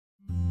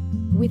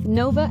With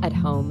Nova at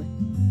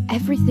home,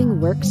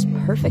 everything works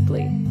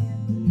perfectly.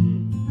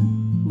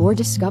 More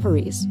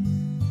discoveries,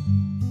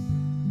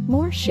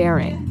 more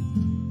sharing,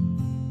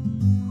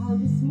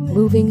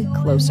 moving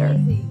closer.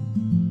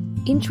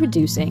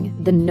 Introducing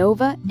the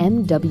Nova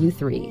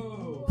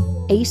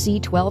MW3 AC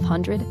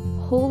 1200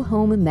 whole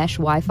home mesh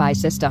Wi-Fi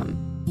system.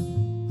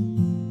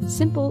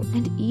 Simple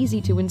and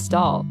easy to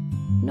install.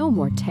 No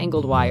more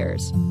tangled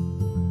wires.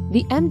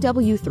 The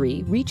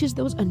MW3 reaches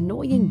those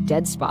annoying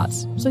dead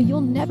spots, so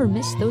you'll never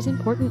miss those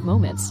important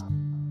moments.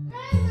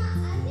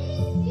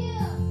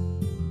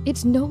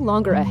 It's no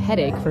longer a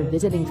headache for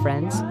visiting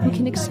friends who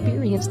can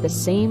experience the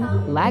same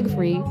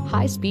lag-free,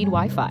 high-speed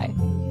Wi-Fi.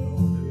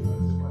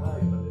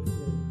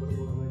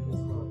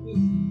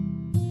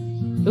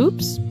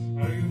 Oops.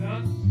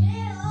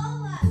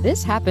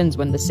 This happens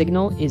when the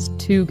signal is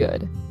too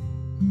good.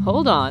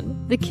 Hold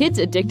on, the kid's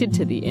addicted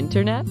to the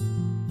internet?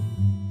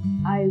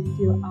 Are you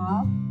still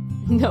up?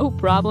 No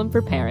problem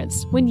for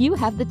parents when you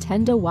have the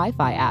Tendo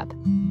Wi-Fi app.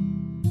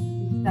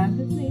 It's time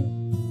to sleep.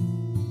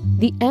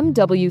 The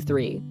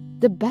MW3,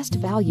 the best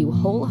value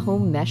whole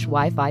home mesh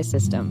Wi-Fi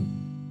system.